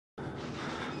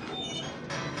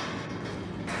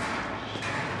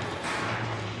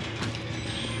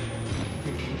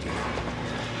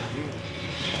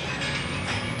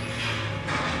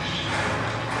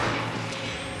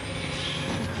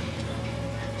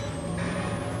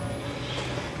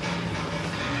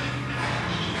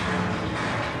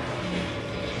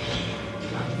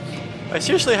I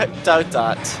seriously doubt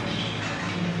that.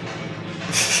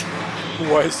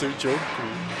 Why so jumpy?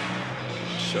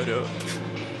 Shut up.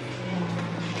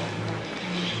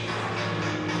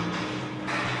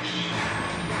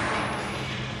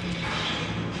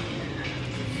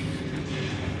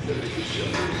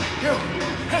 You!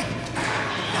 Hey!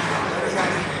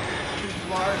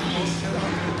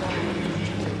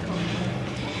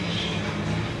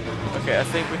 Okay, I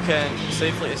think we can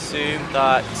safely assume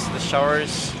that the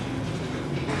showers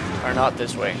are not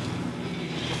this way.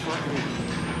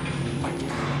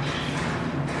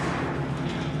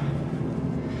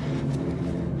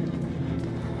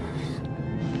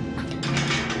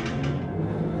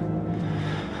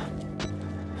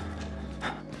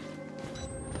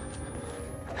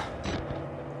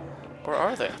 Or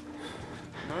are they?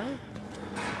 No?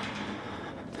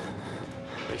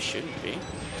 They shouldn't be.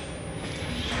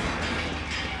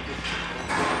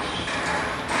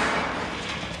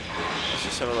 Let's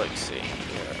just have a look, see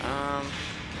here.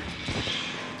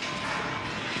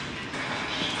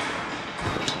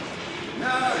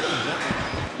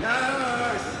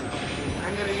 Nurse!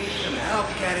 I'm gonna need some help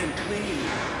getting clean.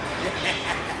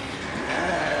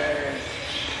 Nurse!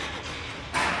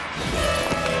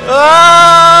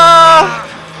 Ah!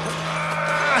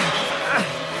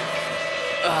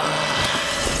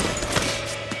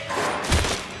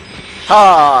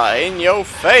 Ha! In your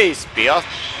face, bitch!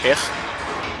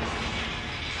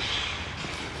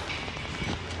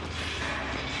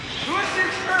 What's the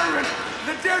experiment?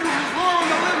 The dead will be more on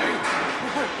the living!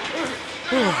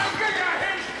 I'm getting a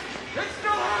hint! It's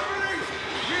still happening!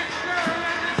 The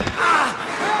experiment is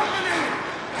happening!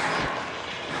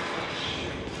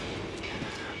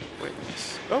 Witness.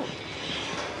 Oh!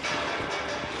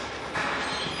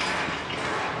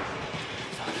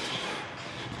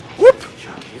 Whoop!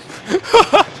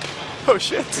 Oh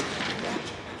shit!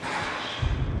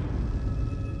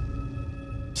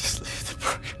 Just leave the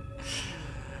book.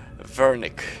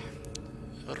 Vernick.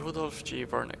 Rudolf G.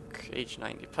 Vernick, age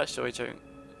 90, passed away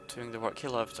doing the work he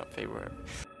loved on February.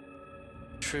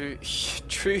 True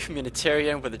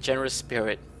humanitarian with a generous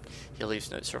spirit. He leaves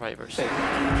no survivors.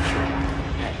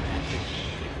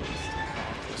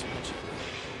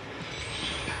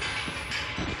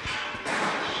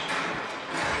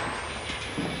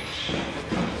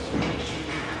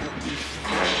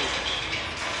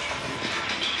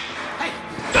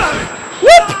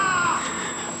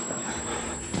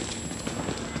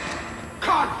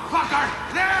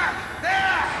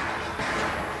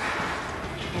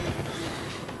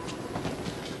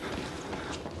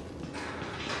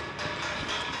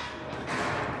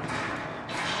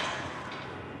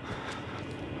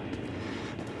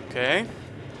 Okay.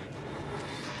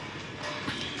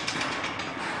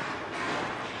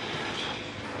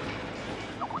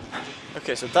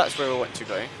 Okay, so that's where we want to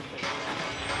go. Okay.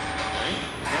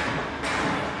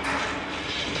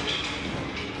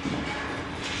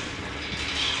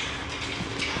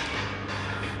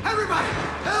 Everybody!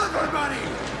 Everybody!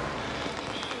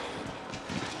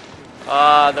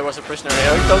 Ah, there was a prisoner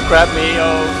here. Oh, don't grab me.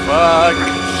 Oh, fuck.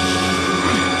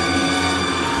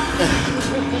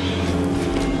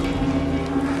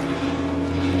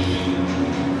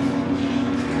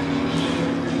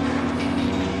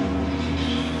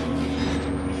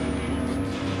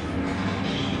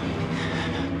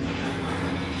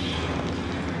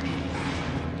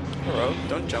 Hello,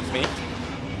 don't jump me.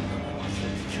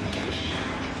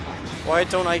 Why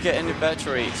don't I get any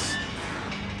batteries?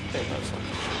 Okay, that's not.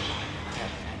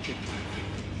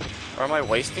 Or am I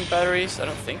wasting batteries? I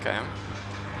don't think I am.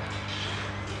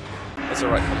 That's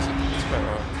alright, it's quite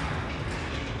wrong.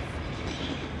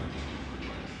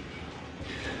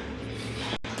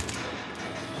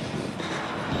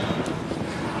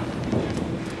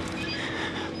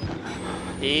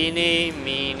 Eeny,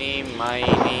 meeny,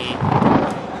 miny.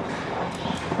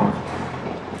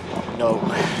 No.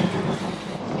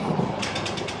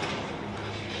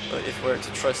 But if we're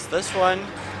to trust this one,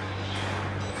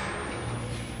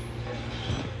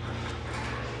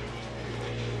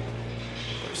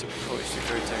 we're supposed to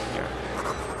go down here.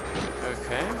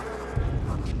 Okay.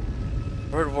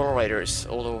 Bird wall riders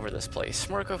all over this place.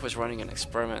 Markov was running an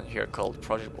experiment here called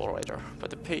Project Wall Rider, but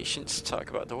the patients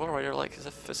talk about the wall rider like as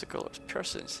a physical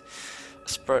person, a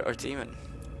spirit or demon.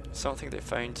 Something they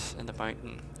found in the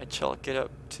mountain. I chalk it up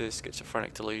to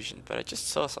schizophrenic delusion, but I just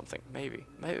saw something. Maybe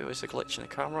it was a glitch in the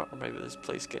camera, or maybe this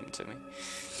place getting to me.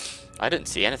 I didn't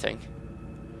see anything.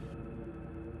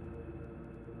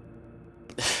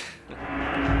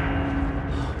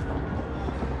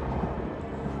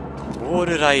 Wall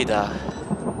Rider.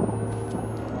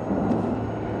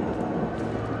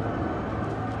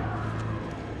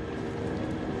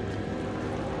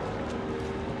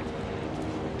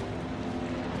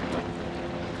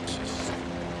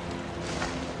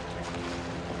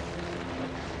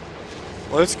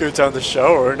 Let's go down the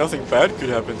shower. Nothing bad could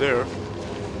happen there.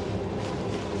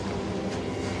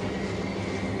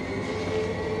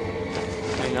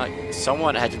 I mean, like,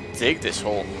 someone had to dig this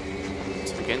hole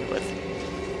to begin with.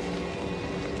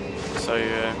 So,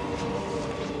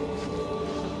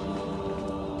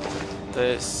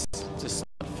 this does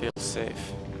not feel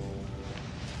safe.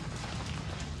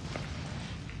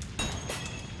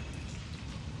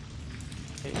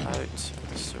 Get out of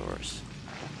the sewers.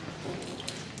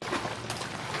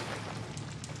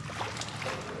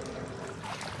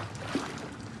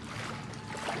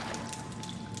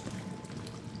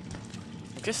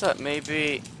 I guess that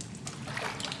maybe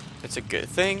it's a good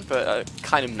thing, but I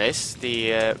kind of miss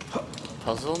the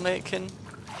puzzle making.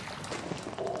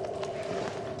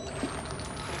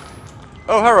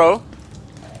 Oh, hello!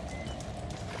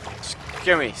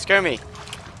 Scare me, scare me!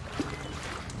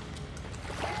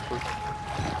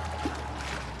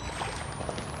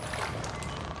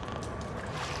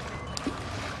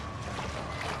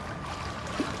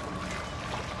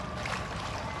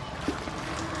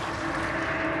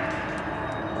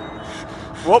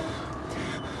 Whoop!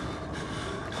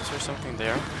 Is there something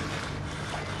there?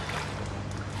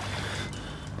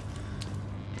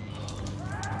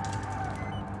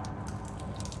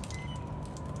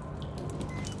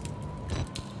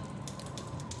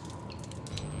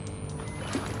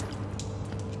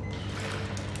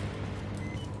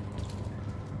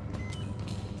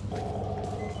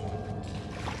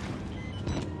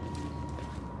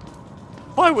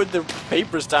 Why would the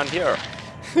papers down here?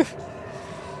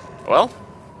 Well,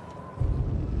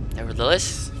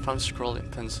 nevertheless, found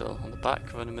scrolling pencil on the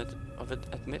back of an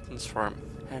admittance form,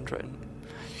 handwritten.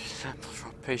 Example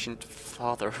from patient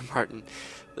Father Martin.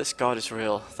 This God is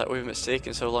real. That we've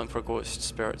mistaken so long for ghosts,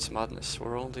 spirits, madness.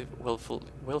 We're only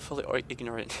willfully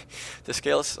ignorant. The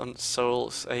scales on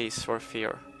soul's ace for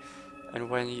fear, and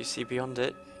when you see beyond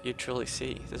it, you truly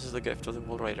see. This is the gift of the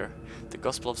Wall Rider. The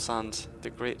Gospel of Sand. The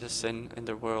greatest sin in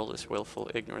the world is willful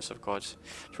ignorance of God.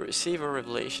 To receive a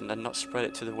revelation and not spread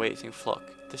it to the waiting flock.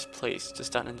 This place, to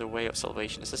stand in the way of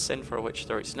salvation, is a sin for which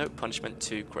there is no punishment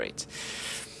too great.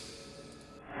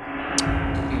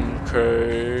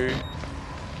 Okay.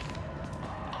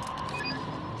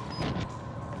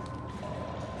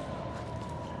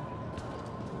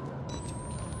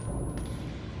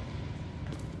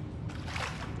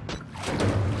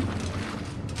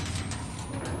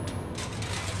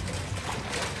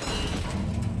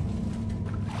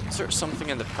 Is there something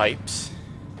in the pipes?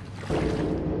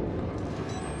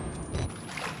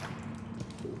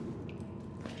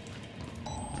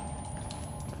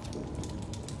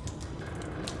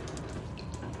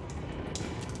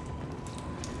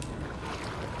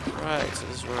 Right, so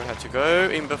this is where I have to go,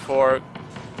 in before,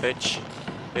 bitch.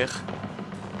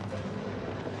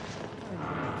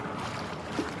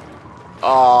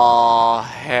 Oh,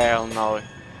 hell no.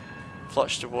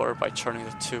 Flush the water by turning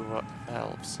the two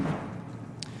valves.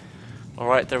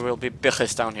 Alright, there will be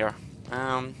bitches down here.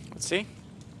 Let's see.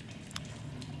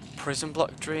 Prison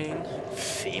block drain.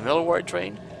 Female ward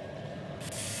drain.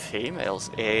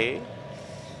 Females, eh?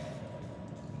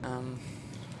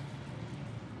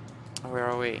 Where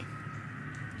are we?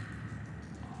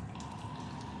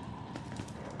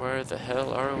 Where the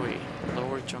hell are we?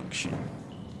 Lower junction.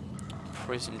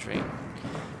 Prison drain.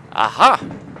 Aha!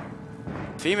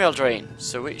 Female drain.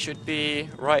 So it should be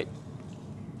right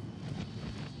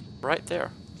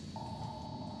there.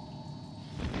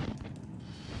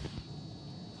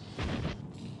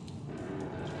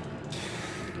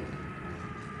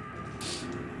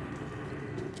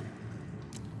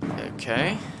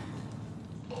 Okay.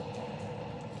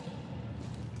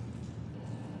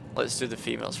 Let's do the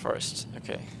females first.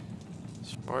 Okay.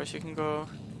 As far as you can go.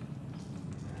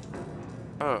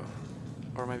 Oh.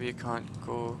 Or maybe you can't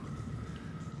go.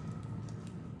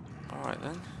 Alright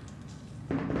then.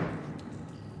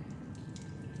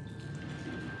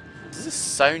 Does this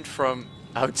sound from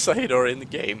outside or in the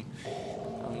game?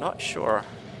 I'm not sure.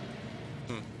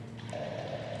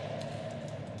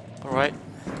 Alright.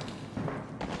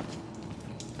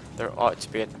 There ought to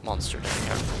be a monster down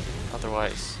here.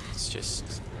 Otherwise, it's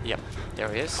just... Yep,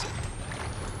 there he is.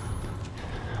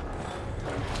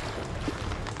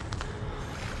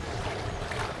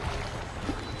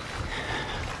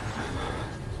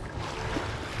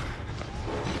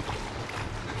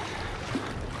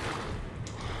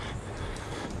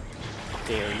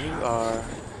 There you are.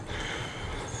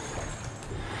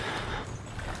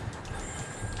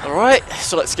 Alright,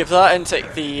 so let's skip that and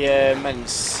take the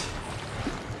men's.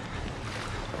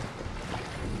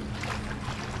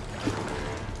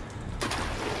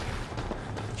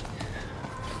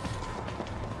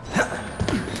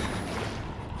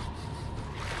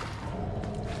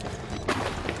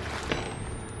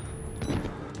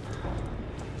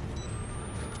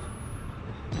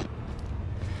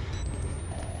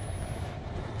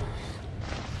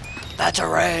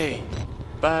 Battery!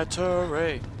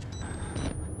 Battery!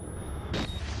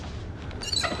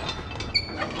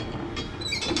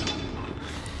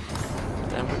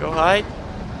 Then we go hide.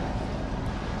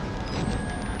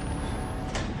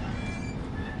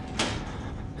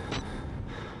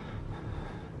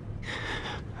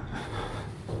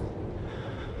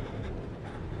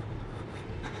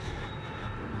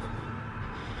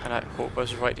 And I hope I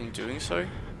was right in doing so,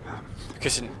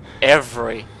 because in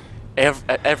every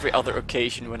other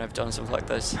occasion when I've done something like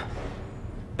this,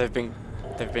 they've been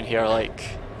here like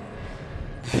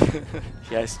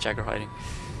yes, Jagger hiding.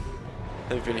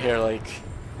 They've been here like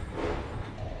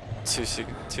 2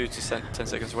 to 10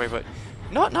 seconds away, but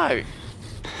not now.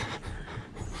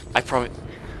 I promise.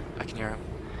 I can hear him.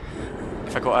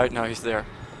 If I go out now, he's there.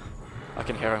 I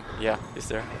can hear him. Yeah, he's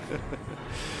there.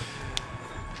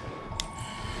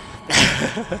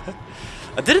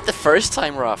 I did it the first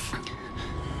time, Ruff.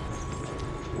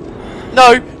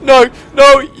 No, no,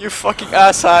 no! You fucking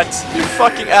asshat! You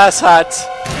fucking asshat!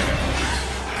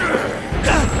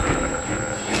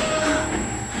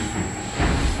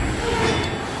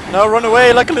 Now run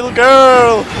away like a little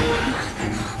girl!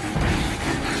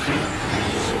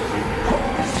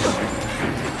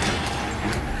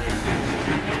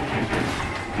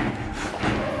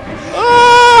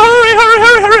 Oh, hurry, hurry,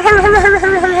 hurry, hurry, hurry, hurry, hurry,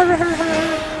 hurry, hurry, hurry, hurry, hurry.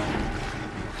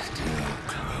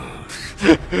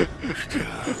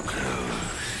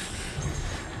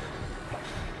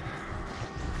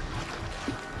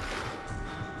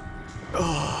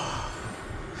 Oh.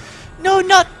 No,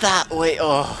 not that way.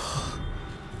 Oh.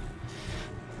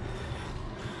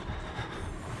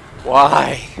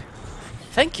 Why?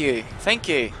 Thank you. Thank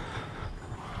you.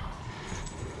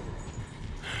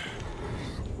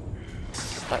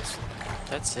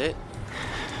 That's it.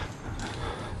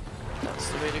 That's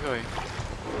the way to go.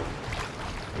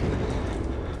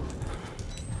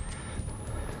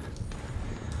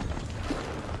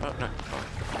 Oh no.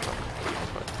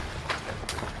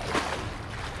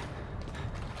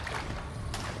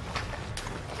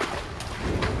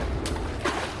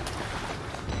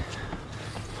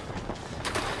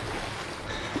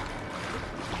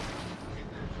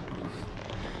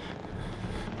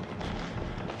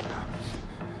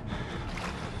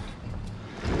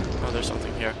 Oh, there's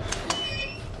something here.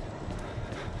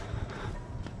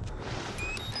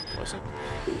 Was it?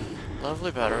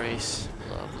 Lovely batteries.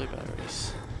 Lovely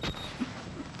batteries.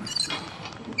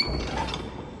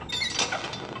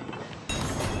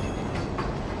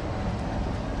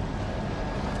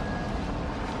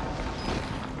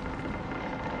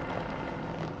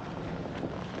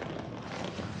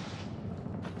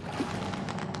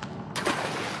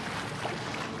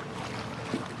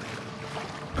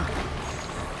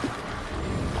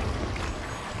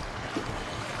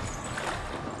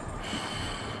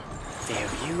 There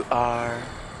you are.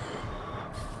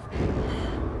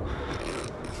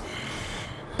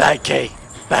 Bad K!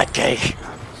 Bad K!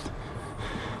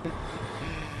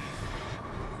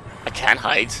 I can't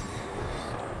hide.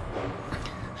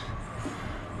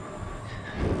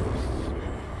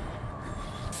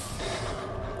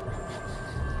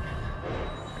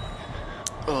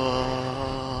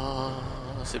 Oh,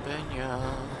 si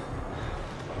Benya.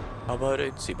 How about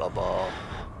it, si Baba?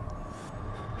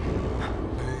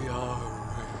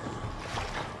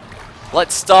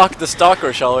 Let's stalk the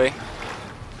stalker, shall we?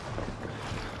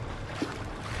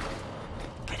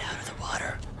 Get out of the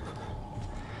water.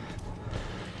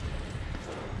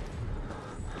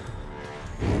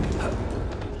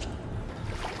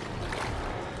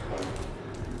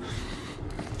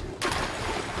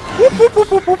 Whoop, whoop,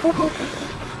 whoop, whoop, whoop, whoop, whoop.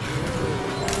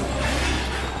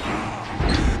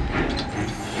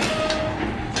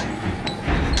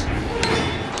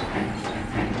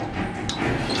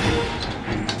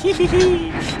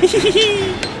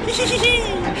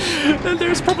 And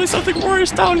there's probably something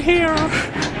worse down here.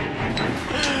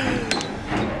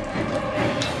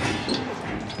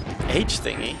 Age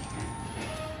thingy.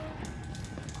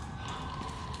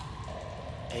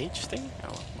 Age thingy?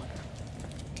 Oh,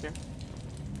 here.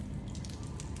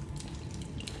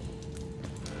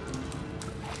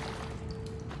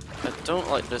 I don't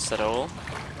like this at all.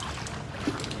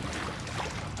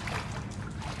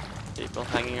 People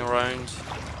hanging around.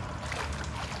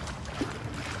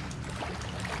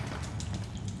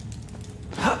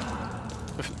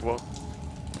 Whoa.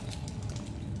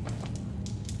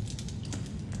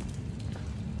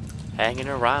 Hanging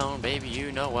around, baby,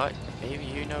 you know what? Baby,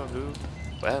 you know who?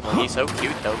 Well, he's so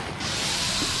cute though.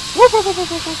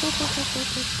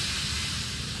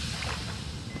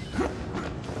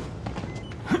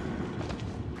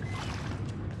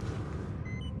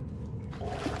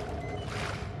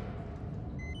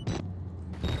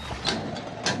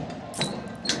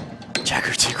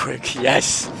 quick,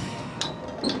 yes!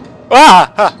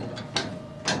 Ah! Ha!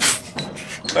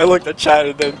 I looked at chat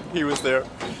and then he was there.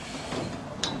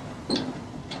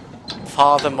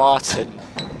 Father Martin.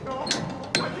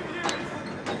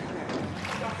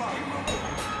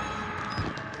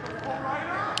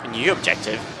 A new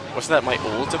objective? Wasn't that my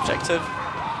old objective?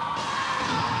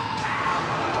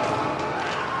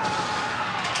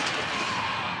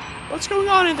 What's going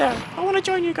on in there? I want to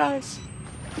join you guys.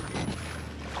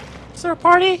 Is there a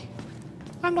party?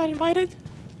 I'm not invited.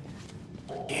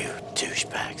 You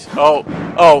douchebags. Oh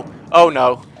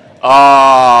no.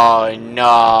 Oh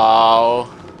no.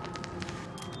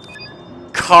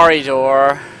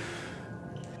 Corridor.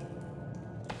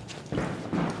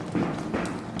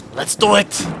 Let's do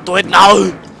it! Do it now!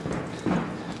 You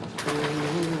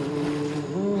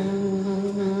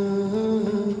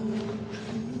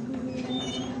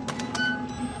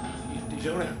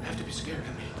don't have to be scared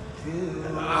of me.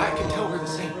 I can tell we're the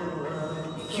same.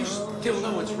 You still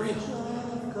know it's real.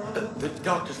 The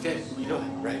doctor's dead. You know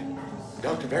that, right?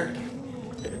 Dr.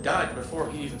 Wernicke died before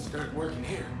he even started working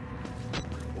here.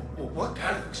 What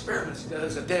kind of experiments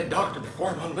does a dead doctor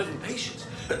perform on living patients?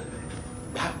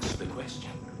 That's the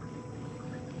question.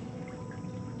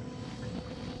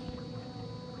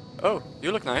 Oh,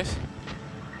 you look nice.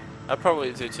 I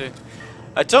probably do too.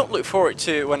 I don't look forward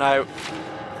to when I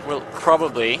will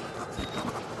probably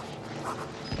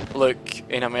look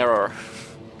in a mirror,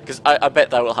 because I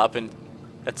bet that will happen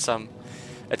at some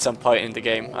point in the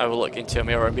game. I will look into a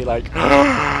mirror and be like,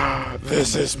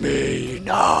 "This is me."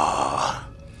 No.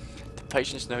 The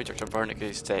patients know Dr. Wernicke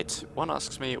is dead. One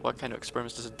asks me, what kind of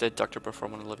experiments does a dead doctor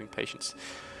perform on living patients?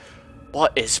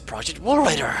 What is Project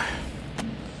Warrider?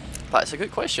 That's a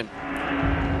good question.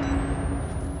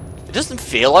 It doesn't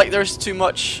feel like there's too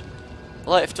much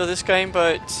left of this game,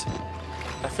 but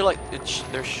I feel like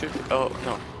there should. Oh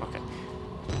no, okay.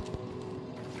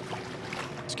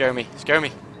 Scare me, scare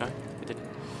me. No, it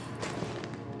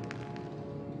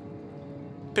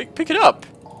didn't. Pick it up.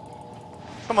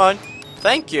 Come on,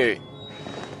 thank you.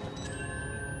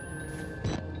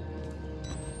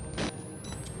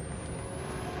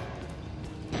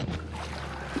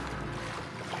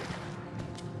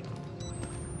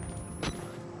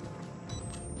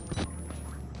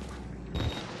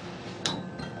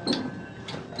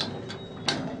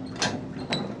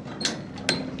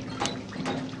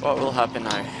 What will happen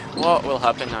now? What will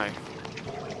happen now?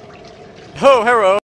 Oh, hero!